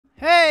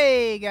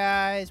Hey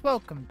guys,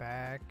 welcome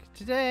back.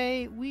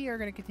 Today we are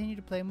going to continue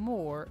to play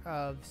more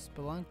of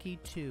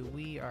Spelunky 2.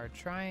 We are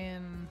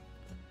trying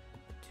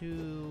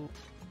to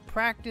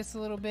practice a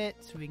little bit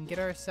so we can get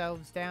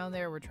ourselves down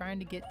there. We're trying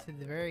to get to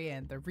the very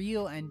end, the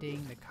real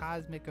ending, the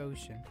cosmic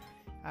ocean.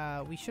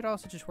 We should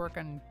also just work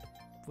on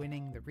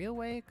winning the real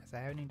way because I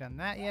haven't even done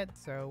that yet.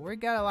 So we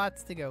got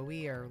lots to go.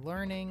 We are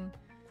learning.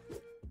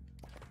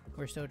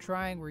 We're still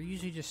trying. We're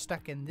usually just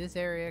stuck in this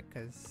area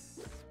because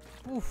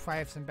oof, I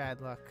have some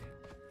bad luck.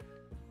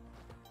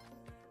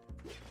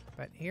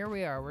 But here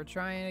we are. We're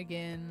trying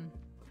again.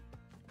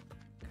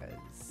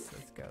 Because,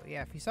 let's go.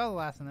 Yeah, if you saw the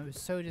last one, that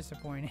was so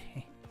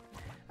disappointing.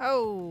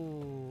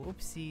 Oh,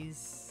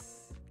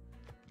 oopsies.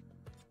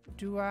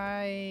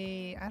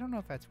 I don't know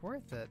if that's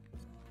worth it.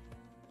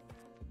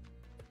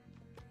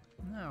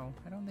 No,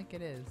 I don't think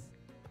it is.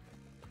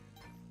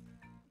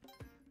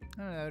 I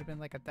don't know, that would have been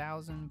like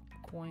 1,000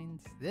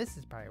 coins. This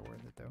is probably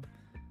worth it, though.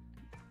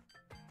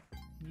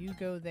 You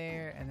go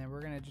there, and then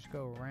we're gonna just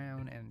go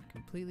around and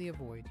completely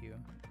avoid you.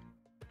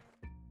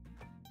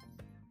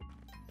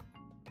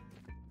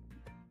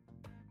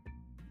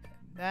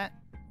 That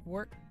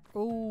worked.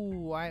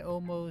 Oh, I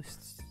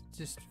almost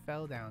just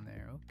fell down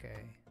there.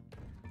 Okay.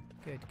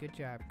 Good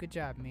job. Good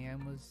job, me. I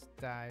almost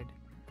died.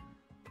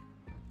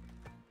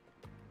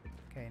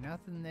 Okay,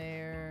 nothing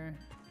there.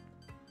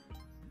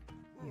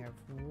 You have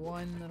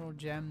one little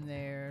gem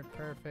there.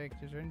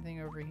 Perfect. Is there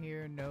anything over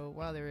here? No.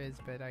 Well, there is,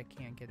 but I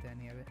can't get to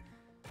any of it.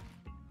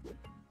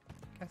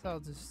 Guess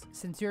I'll just,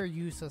 since you're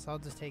useless, I'll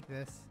just take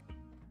this.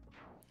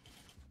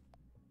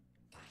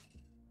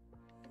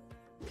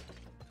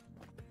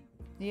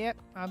 Yep,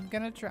 I'm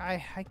gonna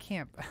try. I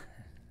can't.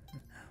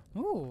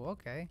 Ooh,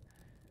 okay.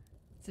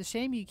 It's a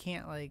shame you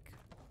can't, like...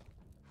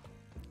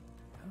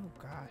 Oh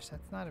gosh,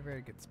 that's not a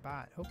very good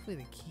spot. Hopefully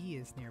the key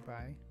is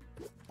nearby.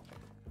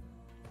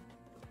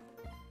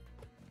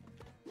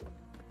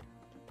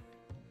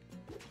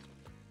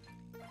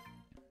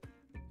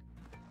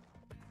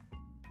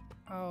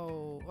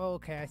 Oh,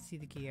 okay, I see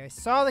the key. I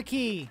saw the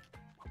key!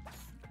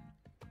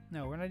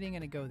 No, we're not even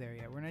gonna go there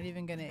yet. We're not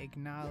even gonna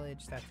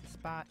acknowledge that's the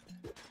spot.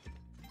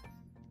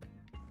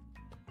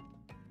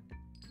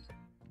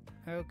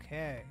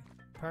 Okay,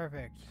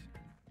 perfect.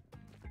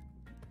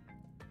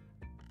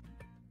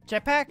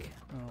 Jetpack?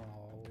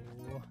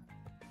 Oh.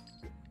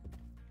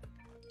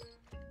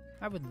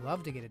 I would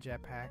love to get a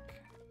jetpack.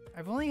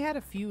 I've only had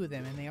a few of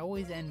them and they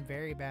always end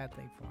very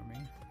badly for me.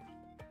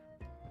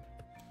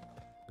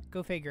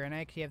 Go figure, and I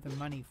actually have the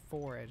money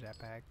for a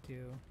jetpack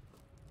too.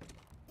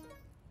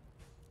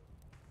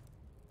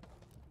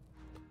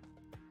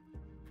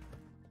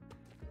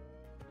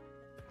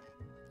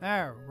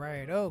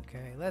 Alright,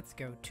 okay, let's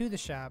go to the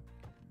shop.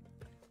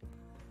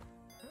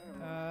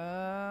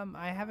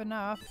 I have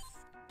enough.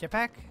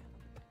 Jetpack?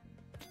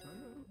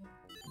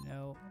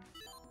 No.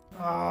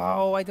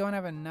 Oh, I don't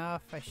have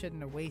enough. I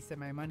shouldn't have wasted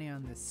my money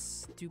on this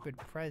stupid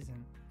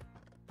present.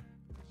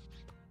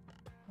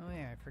 Oh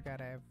yeah, I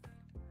forgot I have...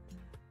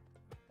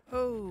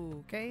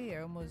 Okay,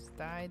 I almost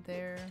died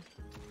there.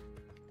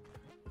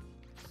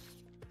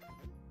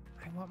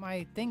 I want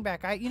my thing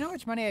back. You know how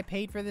much money I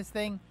paid for this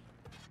thing?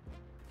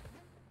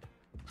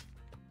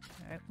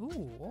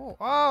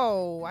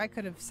 Oh, I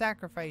could have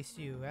sacrificed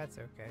you. That's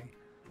okay.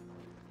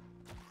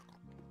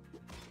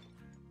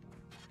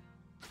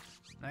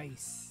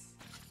 Nice.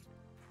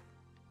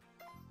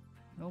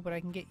 No, but I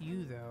can get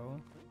you,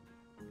 though.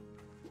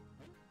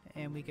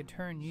 And we could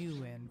turn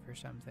you in for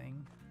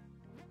something.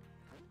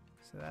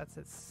 So that's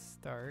a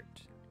start.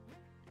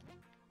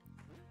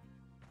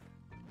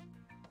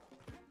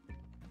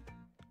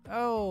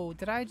 Oh,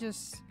 did I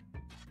just...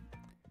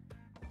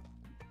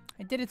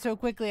 I did it so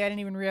quickly I didn't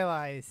even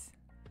realize.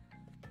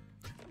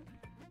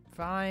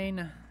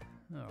 Fine.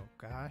 Oh,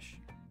 gosh.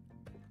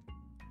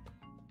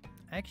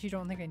 I actually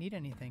don't think I need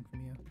anything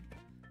from you.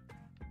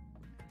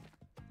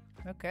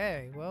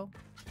 Okay, well,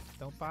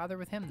 don't bother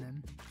with him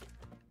then.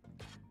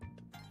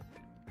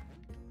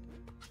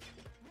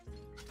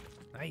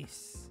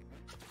 Nice.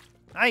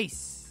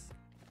 Nice!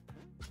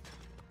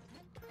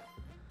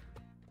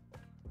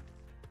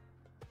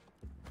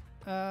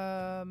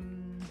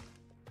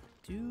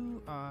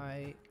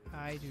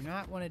 I do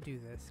not want to do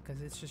this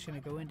because it's just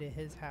going to go into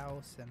his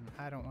house and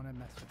I don't want to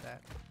mess with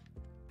that.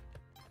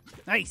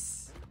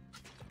 Nice!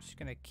 Just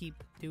going to keep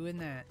doing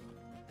that.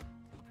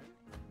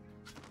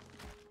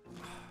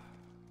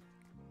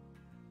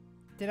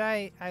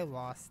 I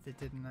lost it,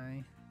 didn't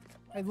I?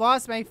 I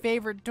lost my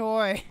favorite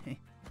toy!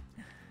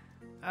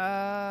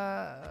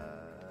 Oh,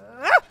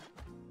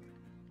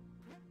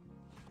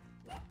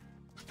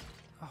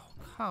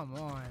 come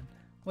on.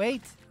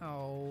 Wait.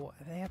 Oh,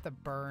 they have to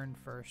burn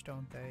first,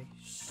 don't they?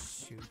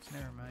 Shoot,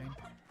 never mind.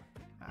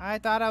 I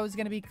thought I was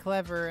going to be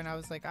clever, and I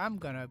was like, I'm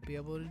going to be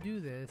able to do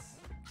this.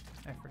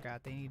 I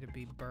forgot they need to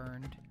be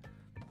burned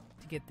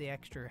to get the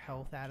extra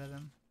health out of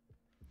them.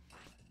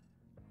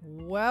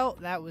 Well,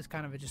 that was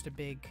kind of just a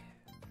big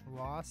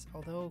loss.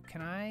 Although,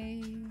 can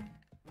I...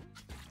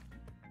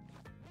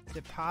 Is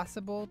it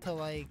possible to,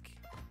 like...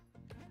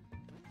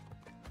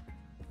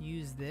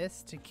 use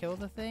this to kill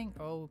the thing?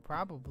 Oh,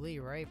 probably,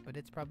 right? But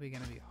it's probably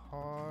gonna be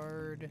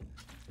hard.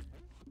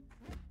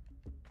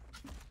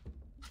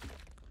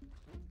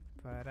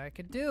 But I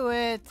could do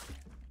it!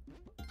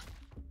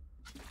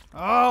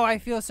 Oh, I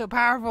feel so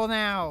powerful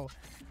now!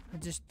 I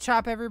just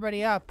chop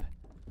everybody up.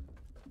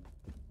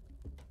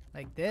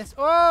 Like this.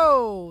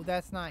 Oh!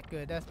 That's not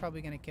good. That's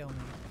probably gonna kill me.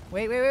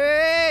 Wait, wait, wait,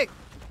 wait!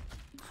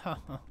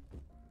 Oh.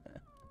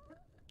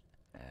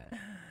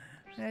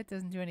 That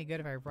doesn't do any good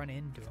if I run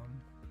into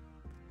him.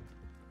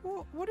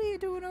 Well, what are you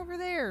doing over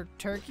there,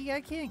 turkey? I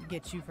can't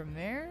get you from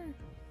there.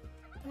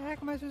 What the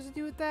heck am I supposed to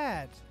do with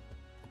that?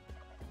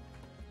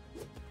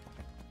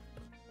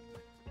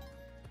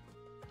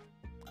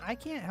 I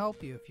can't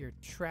help you if you're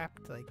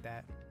trapped like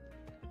that.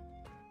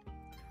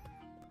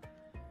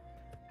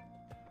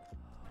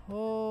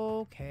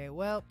 Okay,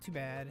 well, too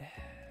bad.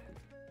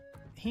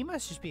 He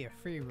must just be a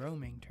free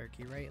roaming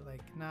turkey, right?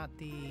 Like, not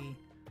the...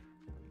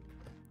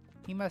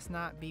 He must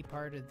not be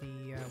part of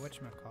the,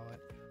 whatchamacallit,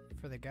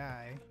 for the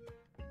guy.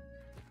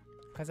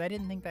 Because I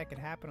didn't think that could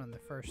happen on the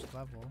first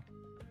level.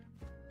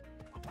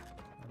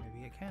 Or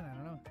maybe it can, I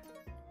don't know.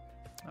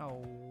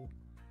 Oh.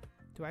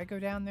 Do I go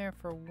down there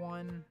for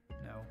one?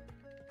 No.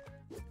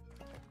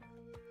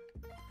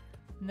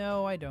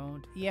 No, I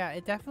don't. Yeah,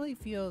 it definitely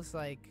feels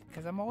like...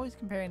 Because I'm always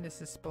comparing this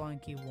to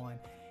Spelunky 1.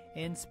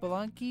 In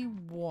Spelunky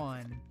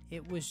 1,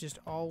 it was just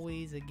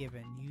always a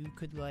given. You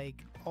could,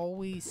 like,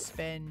 always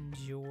spend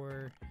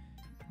your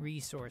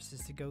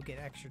resources to go get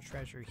extra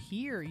treasure.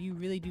 Here, you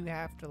really do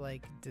have to,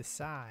 like,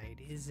 decide.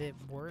 Is it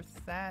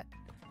worth that?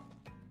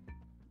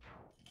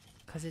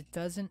 Because it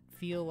doesn't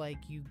feel like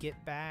you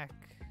get back...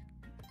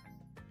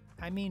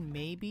 I mean,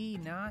 maybe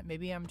not.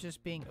 Maybe I'm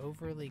just being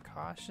overly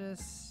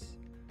cautious.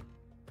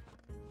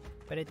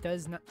 But it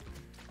does not...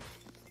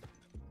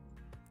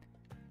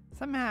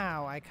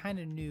 Somehow, I kind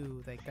of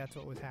knew, like, that's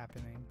what was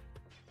happening.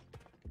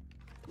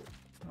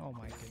 Oh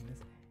my goodness.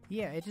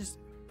 Yeah, it just...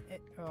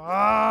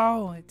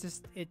 I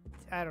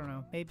don't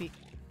know. Maybe...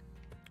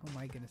 Oh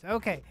my goodness.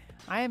 Okay,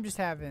 I am just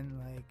having,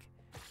 like,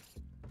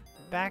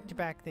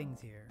 back-to-back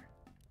things here.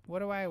 What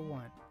do I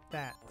want?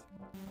 That.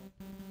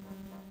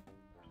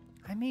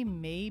 I mean,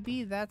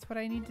 maybe that's what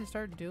I need to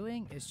start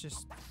doing, is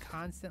just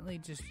constantly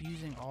just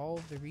using all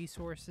of the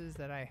resources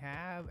that I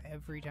have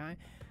every time.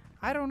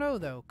 I don't know,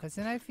 though, because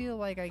then I feel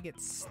like I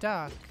get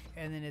stuck,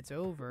 and then it's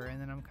over,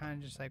 and then I'm kind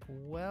of just like,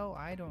 well,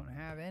 I don't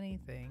have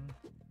anything.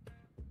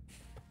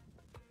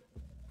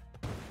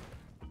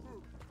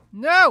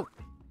 No!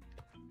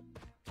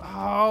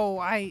 Oh,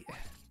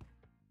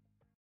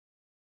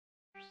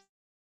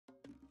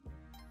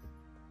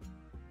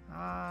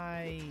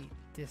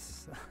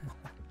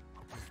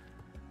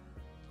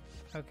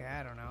 Okay,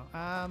 I don't know.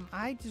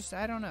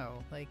 I don't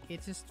know. Like,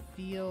 it just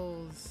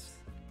feels...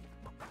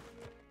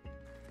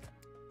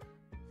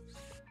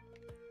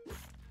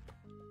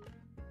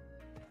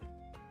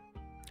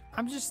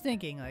 I'm just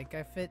thinking, like,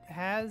 if it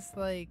has,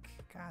 like...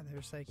 God,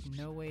 there's, like,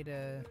 no way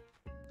to...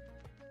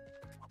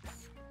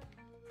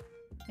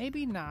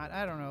 Maybe not.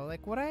 I don't know.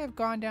 Like, would I have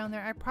gone down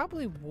there? I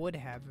probably would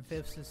have if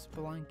it was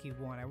Spelunky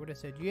 1. I would have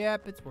said,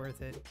 yep, it's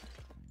worth it.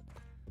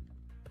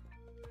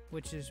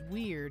 Which is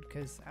weird,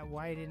 because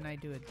why didn't I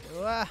do it?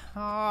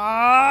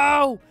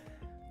 Oh!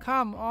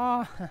 Come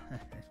on!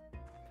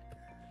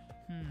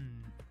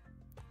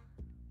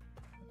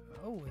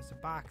 Oh, there's a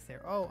box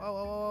there.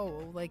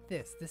 Oh, like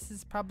this. This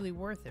is probably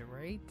worth it,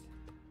 right?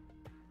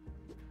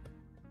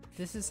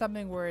 This is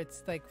something where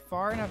it's like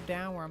far enough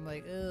down where I'm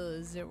like, ugh,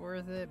 is it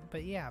worth it?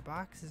 But yeah,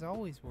 box is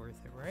always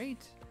worth it,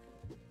 right?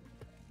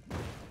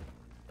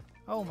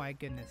 Oh my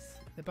goodness.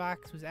 The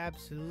box was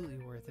absolutely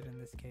worth it in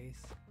this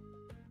case.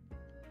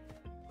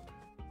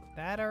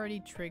 That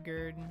already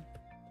triggered.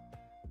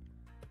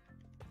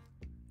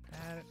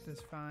 That is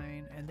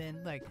fine. And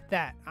then like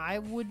that. I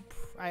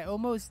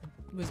almost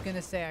was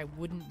gonna say I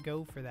wouldn't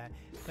go for that.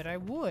 But I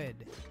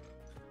would.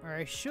 Or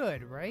I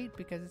should, right?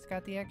 Because it's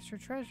got the extra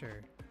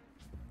treasure.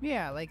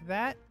 Yeah, like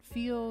that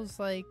feels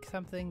like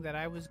something that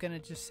I was gonna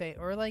just say,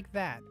 or like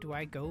that. Do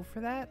I go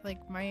for that?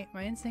 Like my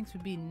instincts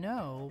would be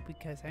no,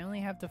 because I only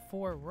have the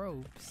 4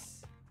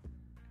 ropes.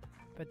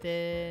 But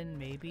then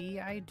maybe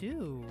I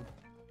do.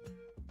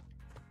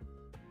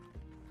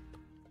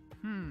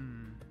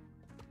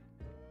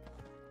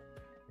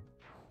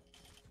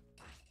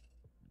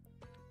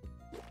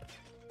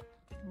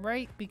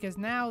 Right, because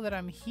now that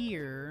I'm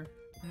here,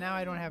 now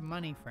I don't have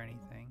money for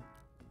anything.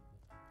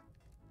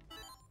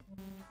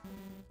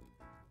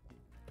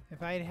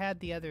 If I had had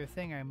the other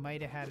thing, I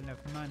might have had enough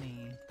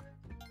money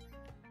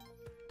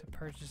to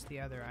purchase the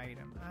other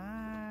item.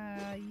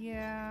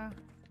 Yeah.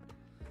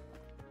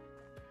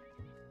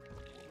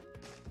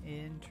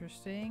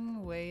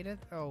 Interesting way to...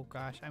 Oh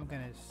gosh, I'm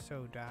gonna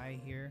so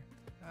die here.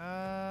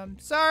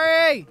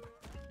 Sorry!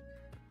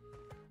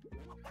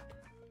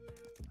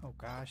 Oh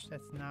gosh,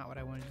 that's not what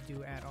I wanted to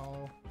do at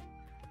all.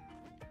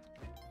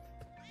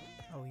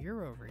 Oh,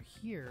 you're over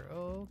here.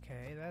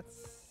 Okay,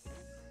 that's...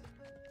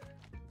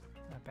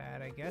 not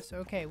bad, I guess.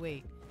 Okay,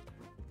 wait.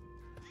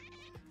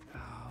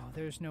 Oh,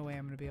 there's no way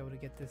I'm gonna be able to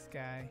get this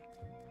guy.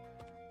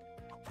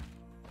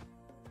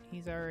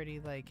 he's already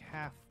like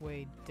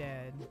halfway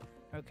dead.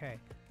 Okay,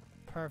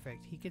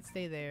 perfect. He could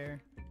stay there.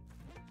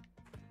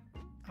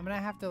 I'm gonna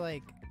have to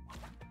like,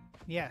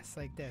 yes,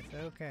 like this.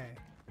 Okay.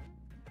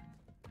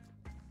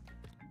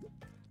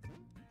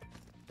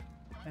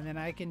 And then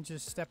I can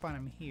just step on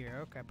him here.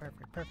 Okay,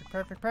 perfect, perfect,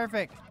 perfect,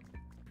 perfect.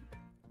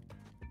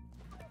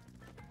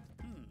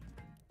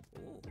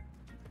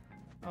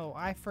 Oh,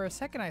 for a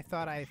second I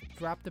thought I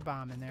dropped a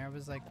bomb in there. I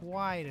was like,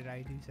 why did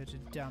I do such a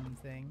dumb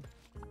thing?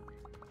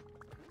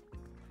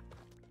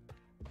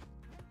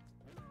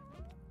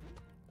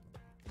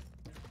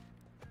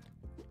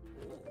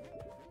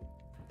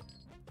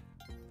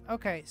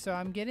 Okay, so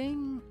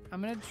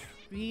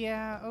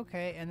yeah,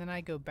 okay, and then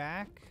I go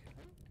back.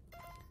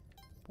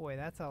 Boy,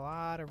 that's a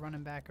lot of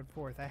running back and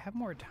forth. I have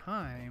more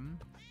time.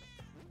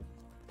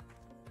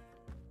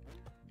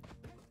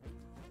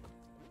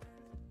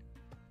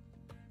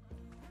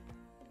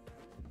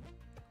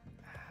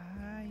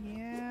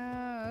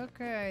 Yeah,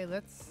 okay,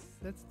 let's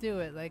do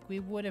it like we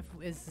would if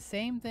it's the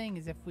same thing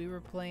as if we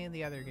were playing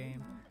the other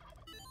game.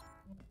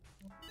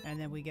 And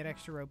then we get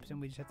extra ropes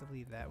and we just have to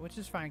leave that, which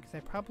is fine because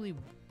I probably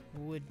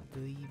would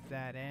leave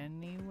that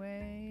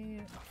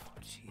anyway.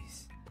 Oh,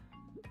 jeez.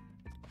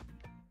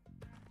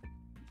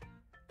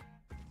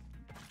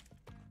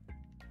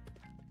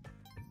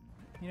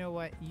 You know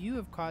what? You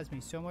have caused me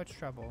so much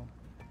trouble.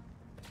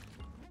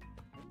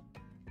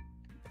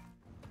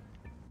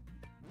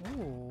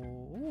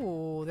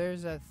 Ooh,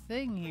 there's a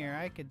thing here.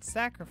 I could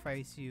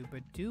sacrifice you,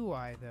 but do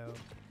I, though?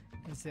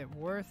 Is it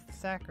worth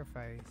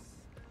sacrifice?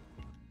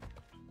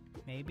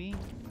 Maybe?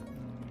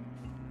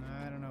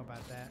 I don't know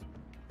about that.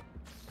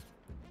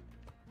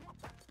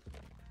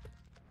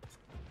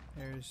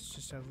 There's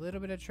just a little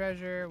bit of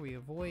treasure. We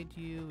avoid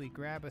you. We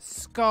grab a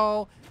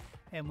skull,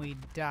 and we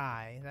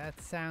die.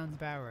 That sounds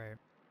about right.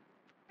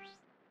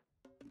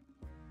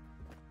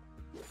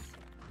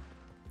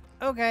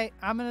 Okay,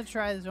 I'm gonna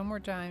try this one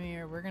more time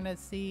here. We're gonna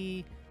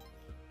see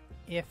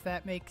if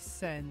that makes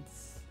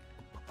sense.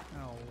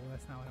 Oh,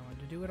 that's not what I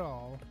wanted to do at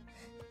all.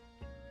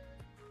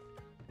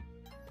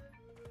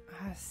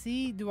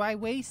 See, do I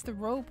waste the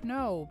rope?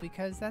 No,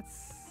 because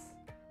that's...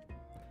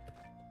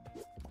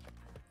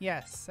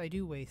 Yes, I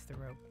do waste the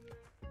rope.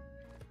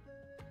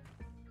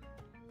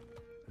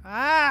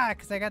 Ah,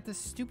 because I got this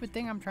stupid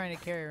thing I'm trying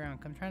to carry around.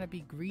 I'm trying to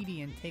be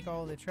greedy and take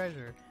all the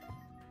treasure.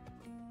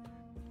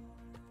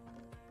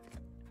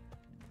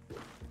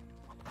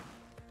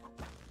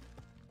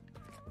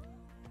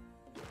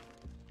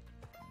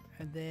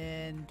 And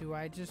then, do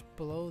I just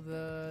blow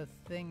the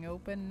thing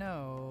open?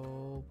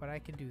 No, but I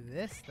can do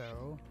this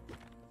though.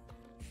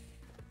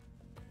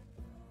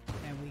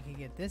 And we can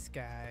get this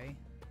guy.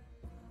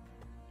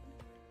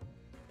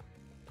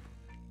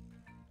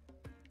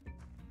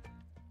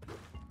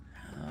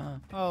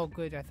 Oh,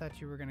 good. I thought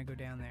you were gonna go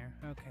down there.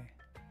 Okay.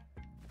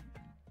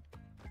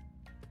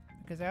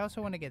 Because I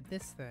also want to get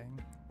this thing.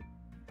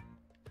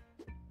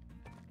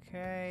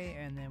 Okay,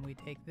 and then we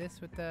take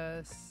this with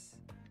us.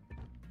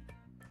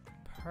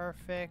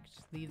 Perfect.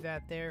 Leave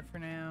that there for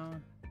now.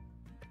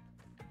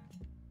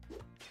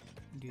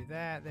 Do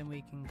that, then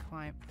we can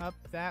climb up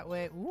that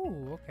way.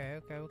 Ooh,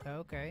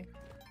 okay.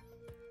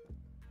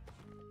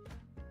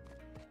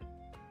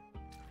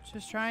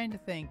 Just trying to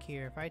think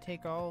here. If I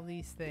take all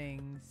these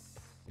things...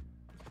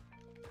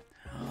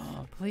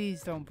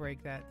 Please don't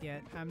break that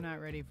yet. I'm not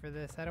ready for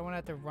this. I don't want to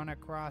have to run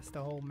across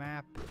the whole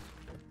map.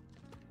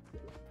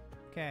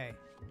 Okay.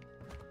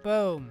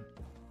 Boom.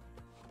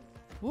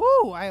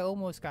 Woo! I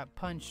almost got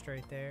punched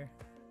right there.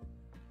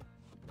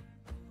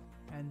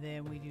 And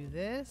then we do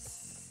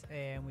this,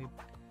 and we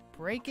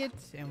break it,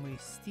 and we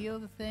steal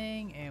the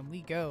thing, and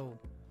we go.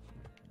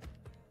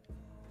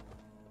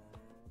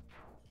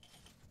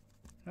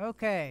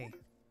 Okay.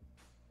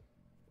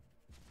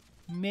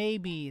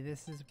 Maybe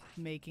this is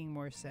making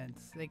more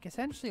sense. Like,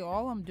 essentially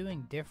all I'm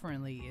doing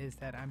differently is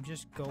that I'm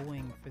just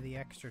going for the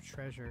extra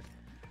treasure.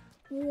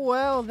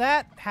 Well,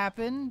 that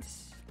happened.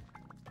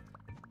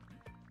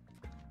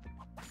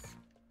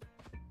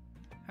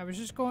 I was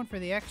just going for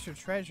the extra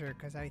treasure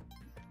because I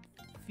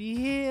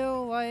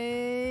feel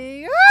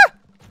like... Ah!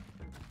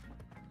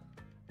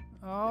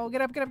 Oh,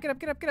 get up, get up, get up,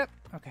 get up, get up.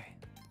 Okay.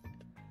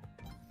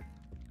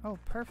 Oh,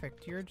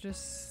 perfect. You're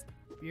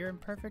in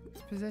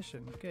perfect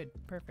position. Good.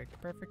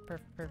 Perfect.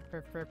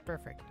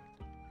 Perfect.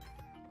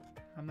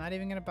 I'm not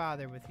even gonna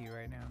bother with you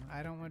right now.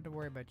 I don't want to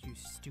worry about you,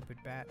 stupid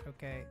bat.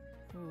 Okay.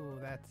 Ooh,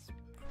 that's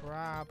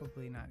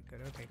probably not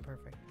good. Okay,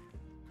 perfect.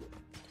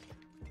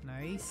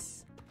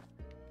 Nice.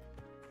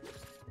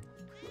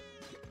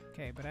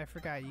 Okay, but I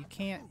forgot. You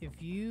can't... If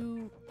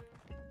you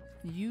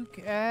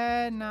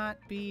cannot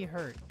be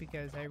hurt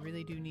because I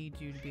really do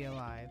need you to be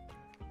alive.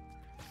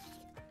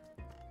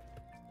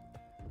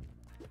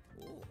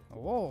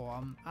 Oh,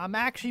 I'm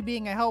actually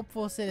being a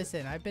helpful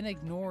citizen. I've been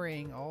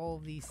ignoring all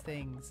of these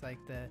things, like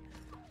the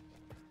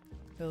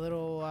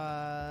little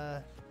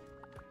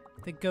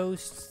the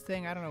ghost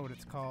thing. I don't know what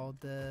it's called.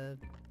 The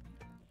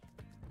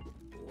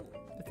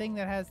thing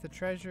that has the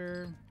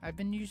treasure. I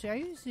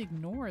usually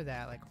ignore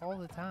that like all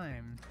the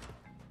time.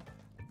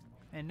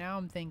 And now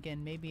I'm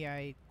thinking maybe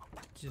I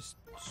just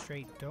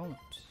straight don't.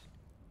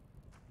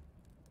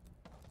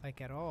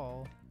 Like at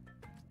all.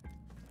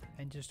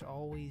 And just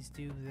always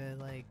do the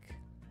like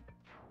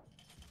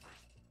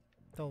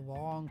the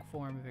long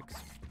form of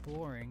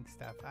exploring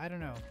stuff. I don't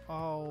know.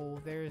 Oh,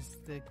 there's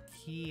the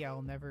key.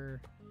 I'll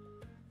never...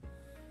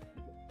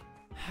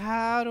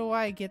 How do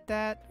I get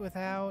that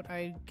without...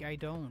 I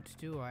don't,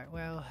 do I?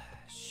 Well,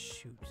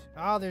 shoot.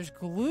 Oh, there's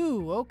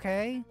glue.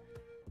 Okay.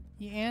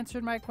 You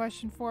answered my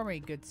question for me,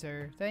 good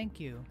sir. Thank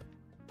you.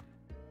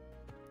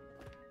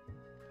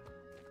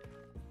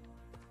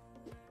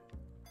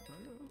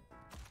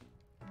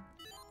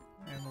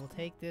 And we'll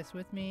take this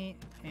with me,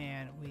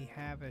 and we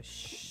have a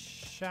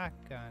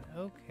shotgun.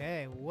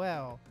 Okay,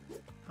 well,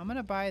 I'm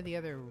gonna buy the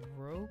other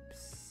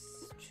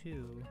ropes,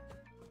 too.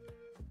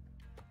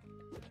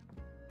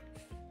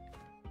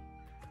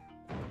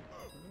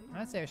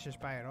 I'd say I should just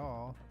buy it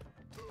all.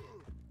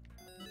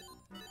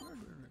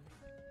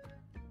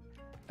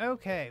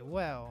 Okay,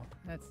 well,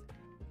 that's...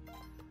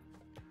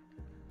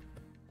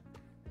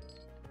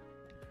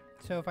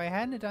 So if I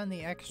hadn't done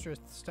the extra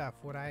stuff,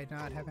 would I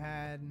not have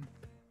had...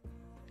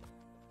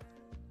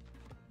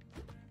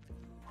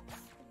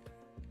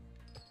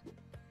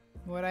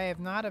 Would I have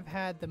not have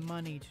had the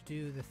money to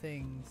do the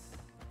things?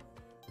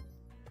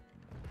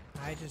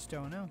 I just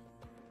don't know.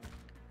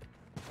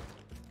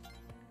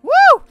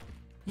 Woo!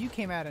 You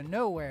came out of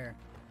nowhere.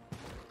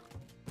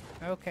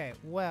 Okay,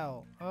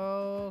 well,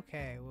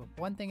 okay. Well,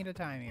 one thing at a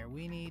time here.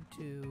 We need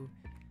to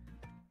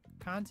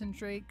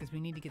concentrate because we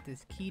need to get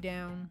this key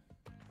down.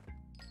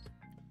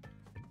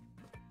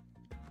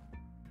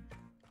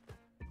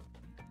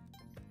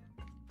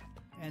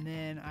 And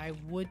then I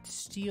would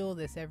steal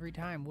this every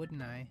time,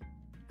 wouldn't I?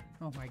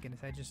 Oh my goodness,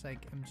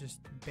 I'm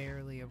just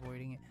barely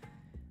avoiding it.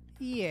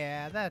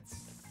 Yeah,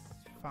 that's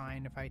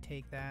fine if I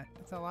take that.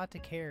 It's a lot to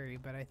carry,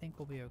 but I think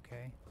we'll be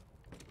okay.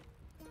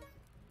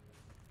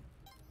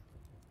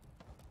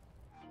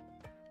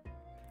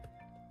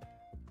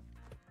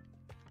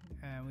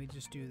 And we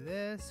just do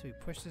this, we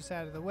push this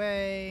out of the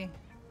way,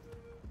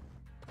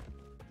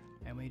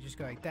 and we just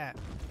go like that.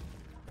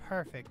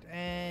 Perfect,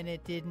 and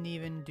it didn't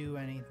even do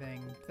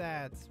anything.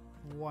 That's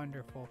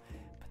wonderful.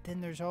 But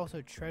then there's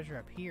also treasure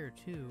up here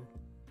too.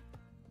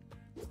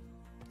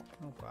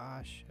 Oh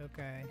gosh,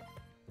 okay.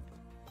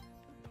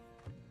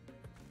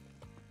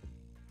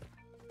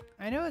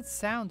 I know it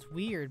sounds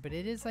weird, but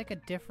it is like a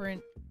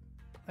different...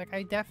 Like,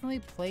 I definitely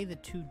play the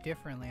two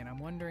differently, and I'm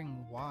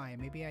wondering why.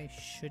 Maybe I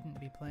shouldn't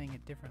be playing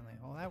it differently.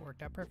 Well, that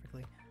worked out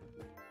perfectly.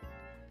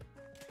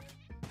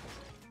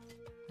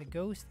 The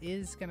ghost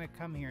is gonna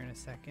come here in a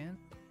second.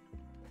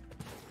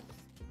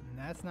 And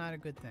that's not a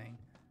good thing.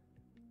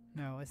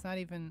 No, it's not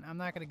even... I'm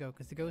not gonna go,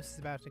 because the ghost is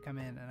about to come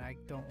in, and I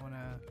don't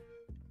wanna...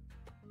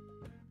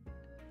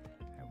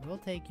 I will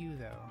take you,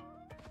 though.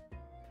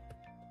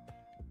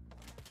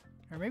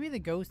 Or maybe the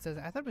ghost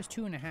doesn't... I thought it was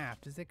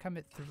 2.5. Does it come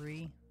at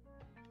 3?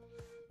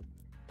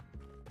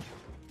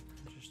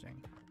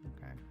 Interesting.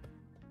 Okay.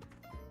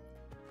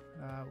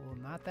 Well,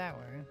 not that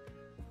way.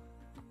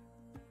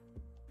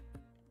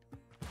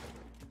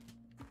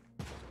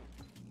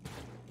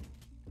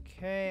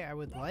 Okay, I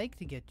would like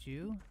to get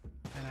you,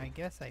 and I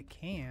guess I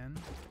can.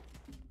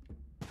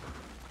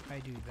 If I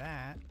do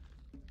that.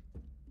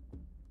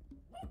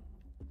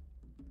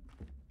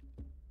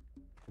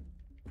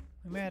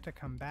 We may have to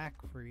come back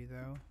for you,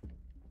 though.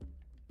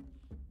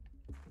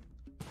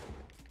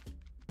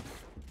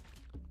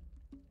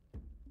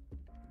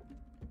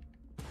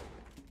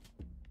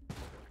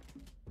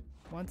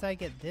 Once I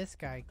get this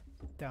guy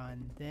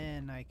done,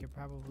 then I could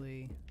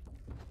probably...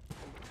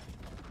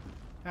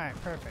 Alright,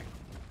 perfect.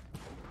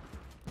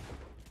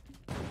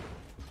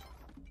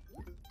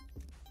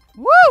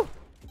 Woo!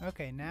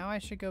 Okay, now I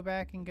should go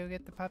back and go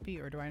get the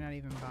puppy, or do I not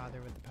even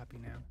bother with the puppy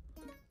now?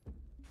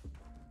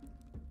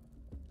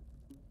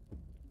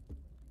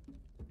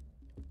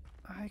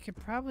 I could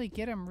probably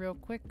get him real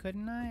quick,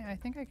 couldn't I? I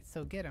think I could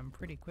still get him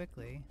pretty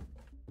quickly.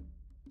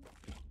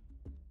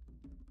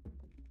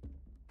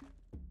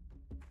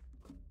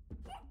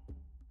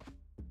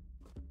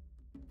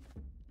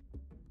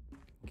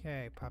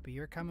 Okay, puppy,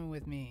 you're coming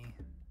with me.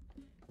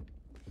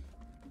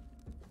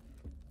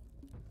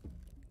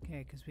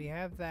 Okay, because we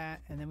have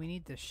that, and then we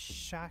need the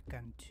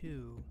shotgun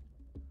too.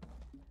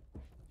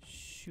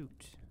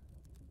 Shoot.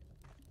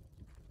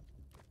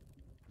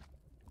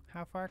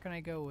 How far can I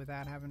go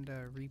without having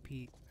to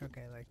repeat?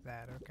 Okay, like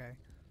that, okay.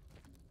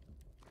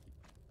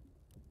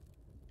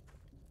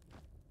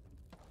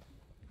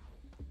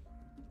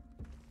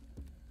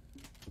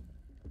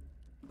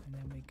 And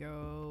then we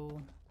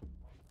go...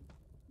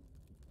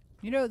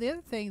 You know, the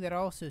other thing that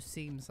also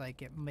seems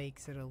like it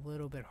makes it a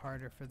little bit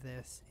harder for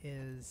this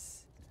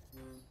is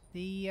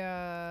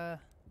the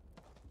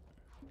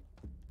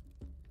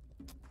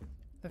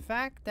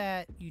fact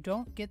that you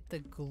don't get the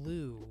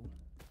glue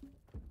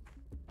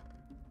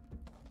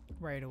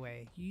right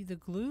away. The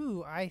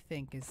glue, I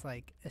think, is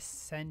like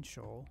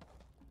essential.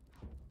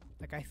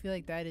 Like, I feel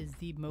like that is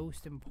the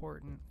most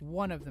important,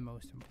 one of the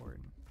most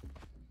important.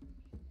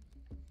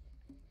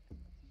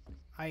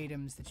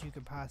 items that you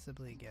could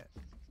possibly get.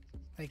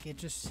 Like, it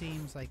just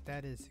seems like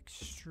that is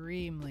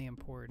extremely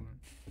important.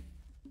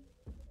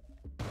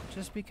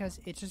 Just because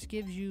it just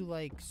gives you,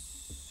 like,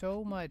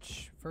 so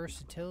much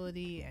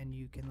versatility and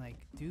you can, like,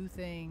 do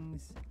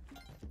things.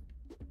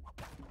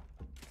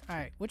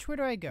 Alright, which way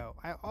do I go?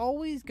 I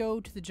always go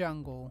to the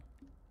jungle,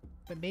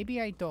 but maybe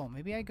I don't.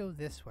 Maybe I go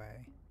this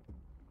way.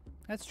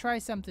 Let's try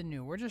something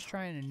new. We're just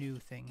trying a new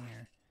thing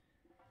here.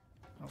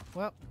 Oh,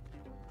 well.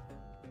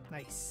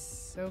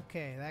 Nice.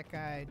 Okay, that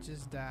guy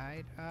just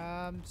died.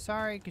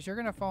 Sorry, because you're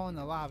gonna fall in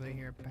the lava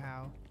here,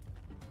 pal.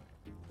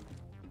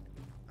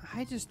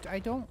 I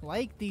don't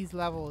like these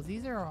levels.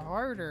 These are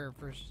harder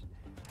for...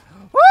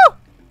 Woo!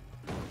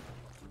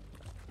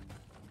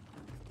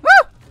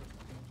 Woo!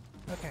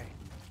 Okay.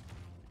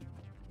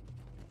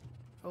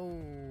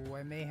 Oh,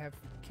 I may have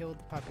killed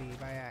the puppy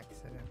by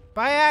accident.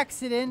 By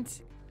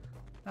accident!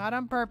 Not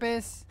on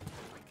purpose.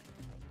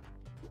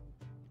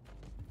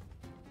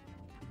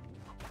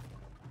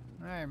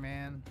 Alright,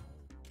 man.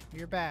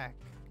 You're back.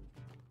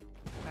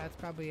 That's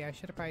probably... I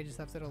should have probably just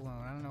left it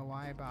alone. I don't know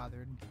why I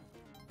bothered.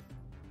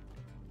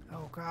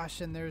 Oh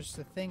gosh, and there's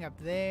the thing up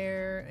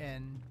there,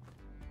 and...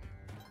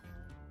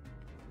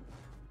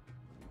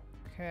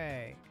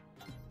 Okay.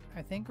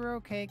 I think we're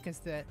okay,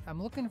 because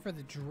I'm looking for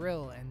the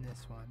drill in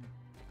this one.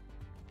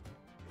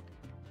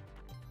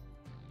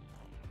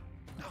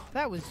 Oh,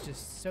 that was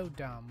just so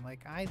dumb.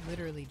 Like, I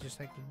literally just,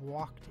 like,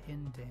 walked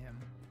into him.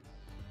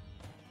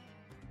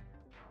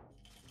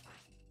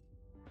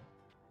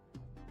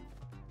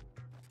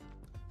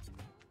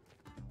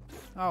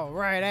 Oh,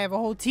 right, I have a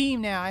whole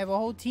team now. I have a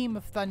whole team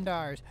of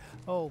Thundars.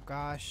 Oh,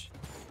 gosh.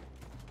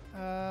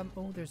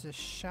 Oh, there's a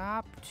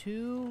shop,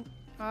 too.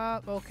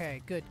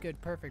 Okay, good,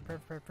 perfect.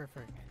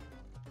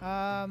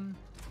 Alright,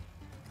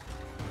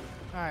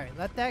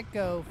 let that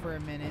go for a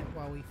minute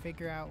while we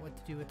figure out what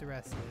to do with the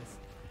rest of this.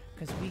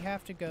 Because we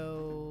have to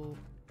go...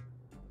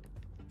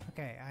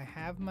 Okay, I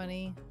have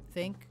money.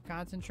 Think,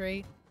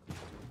 concentrate.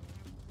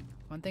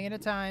 One thing at a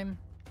time.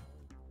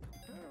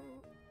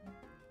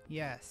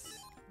 Yes.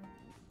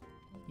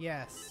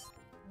 Yes.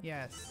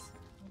 Yes.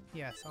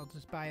 Yes, I'll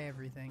just buy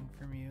everything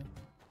from you.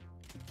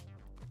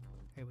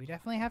 Okay, we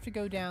definitely have to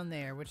go down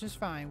there, which is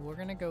fine. We're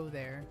gonna go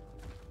there.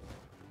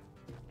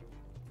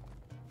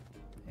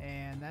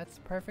 And that's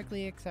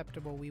perfectly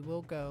acceptable. We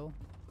will go.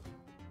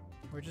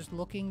 We're just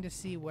looking to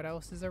see what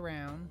else is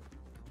around.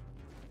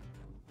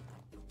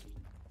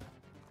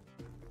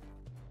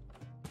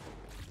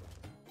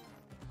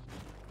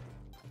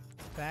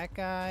 That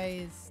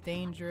guy is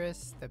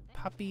dangerous. The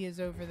puppy is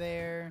over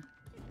there.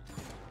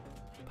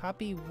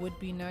 Puppy would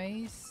be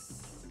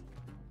nice.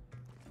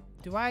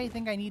 Do I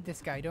think I need this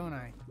guy, don't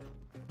I?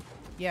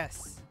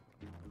 Yes.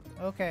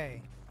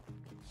 Okay.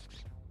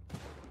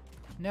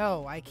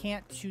 No, I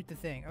can't shoot the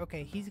thing.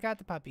 Okay, he's got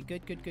the puppy.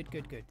 Good.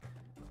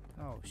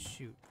 Oh,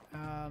 shoot.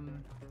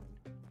 I'm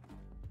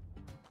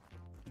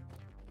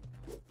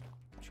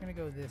trying to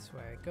go this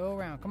way. Go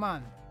around. Come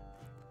on.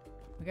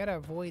 We gotta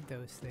avoid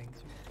those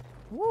things.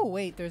 Whoa,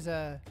 wait, there's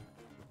a...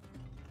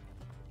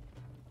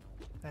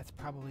 That's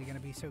probably gonna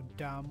be so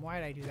dumb. Why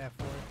did I do that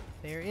for?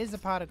 There is a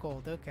pot of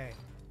gold. Okay.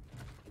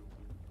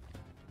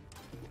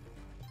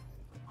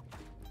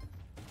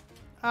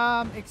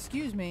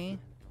 Excuse me.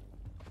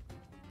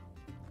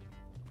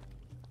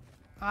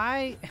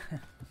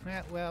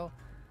 Well,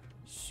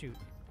 shoot.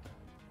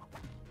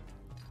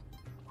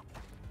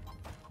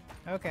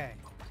 Okay.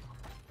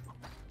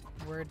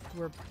 We're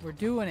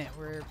doing it.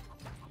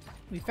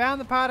 We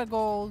found the pot of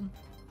gold.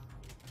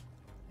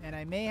 And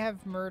I may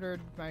have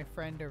murdered my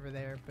friend over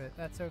there, but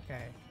that's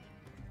okay.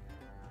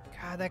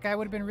 God, that guy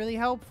would have been really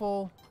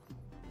helpful.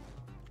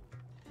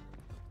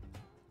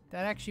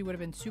 That actually would have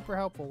been super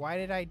helpful. Why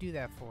did I do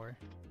that for?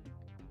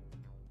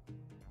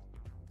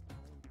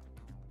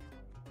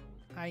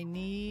 I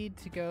need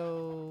to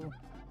go...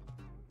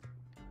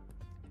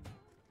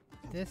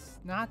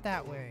 Not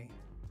that way.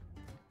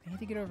 I need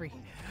to get over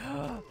here.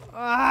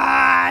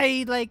 I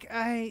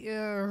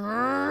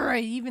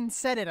even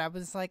said it. I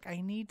was like,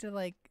 I need to,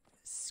 like,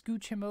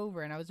 scooch him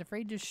over, and I was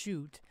afraid to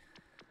shoot.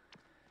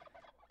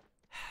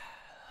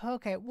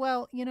 Okay,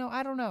 well, you know,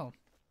 I don't know.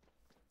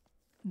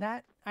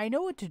 I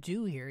know what to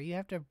do here. You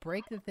have to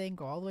break the thing,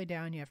 go all the way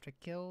down. You have to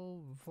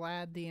kill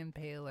Vlad the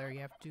Impaler.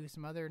 You have to do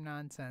some other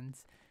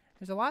nonsense.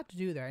 There's a lot to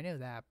do there. I know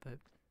that, but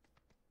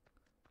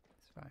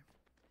it's fine.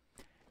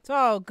 It's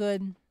all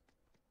good.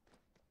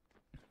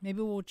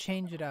 Maybe we'll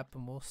change it up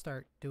and we'll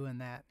start doing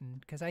that.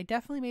 Because I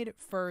definitely made it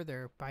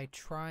further by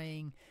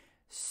trying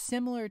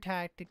similar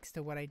tactics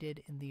to what I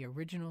did in the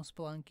original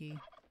Spelunky.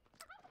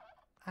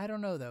 I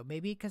don't know, though.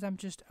 Maybe because I'm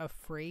just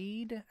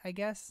afraid, I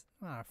guess.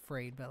 Not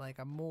afraid, but like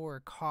I'm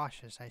more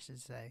cautious, I should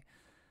say.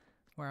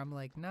 Where I'm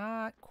like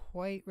not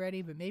quite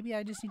ready, but maybe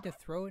I just need to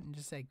throw it and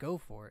just say go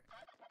for it.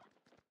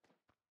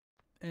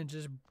 And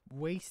just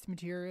waste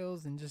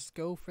materials and just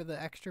go for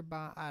the extra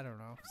bomb. I don't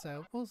know.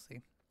 So we'll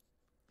see.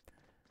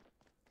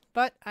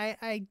 But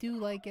I do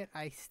like it.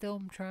 I still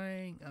am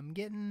trying. I'm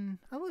getting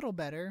a little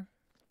better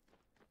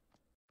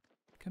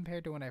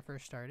compared to when I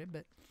first started,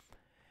 but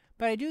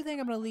But I do think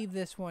I'm going to leave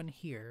this one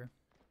here.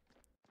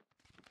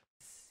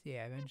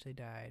 Yeah, eventually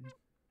died.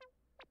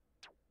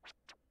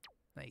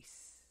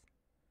 Nice.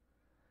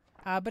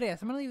 But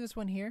yes, I'm going to leave this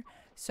one here.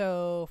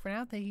 So for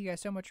now, thank you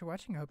guys so much for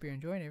watching. I hope you're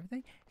enjoying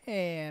everything.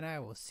 And I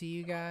will see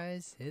you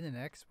guys in the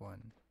next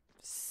one.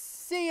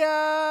 See ya!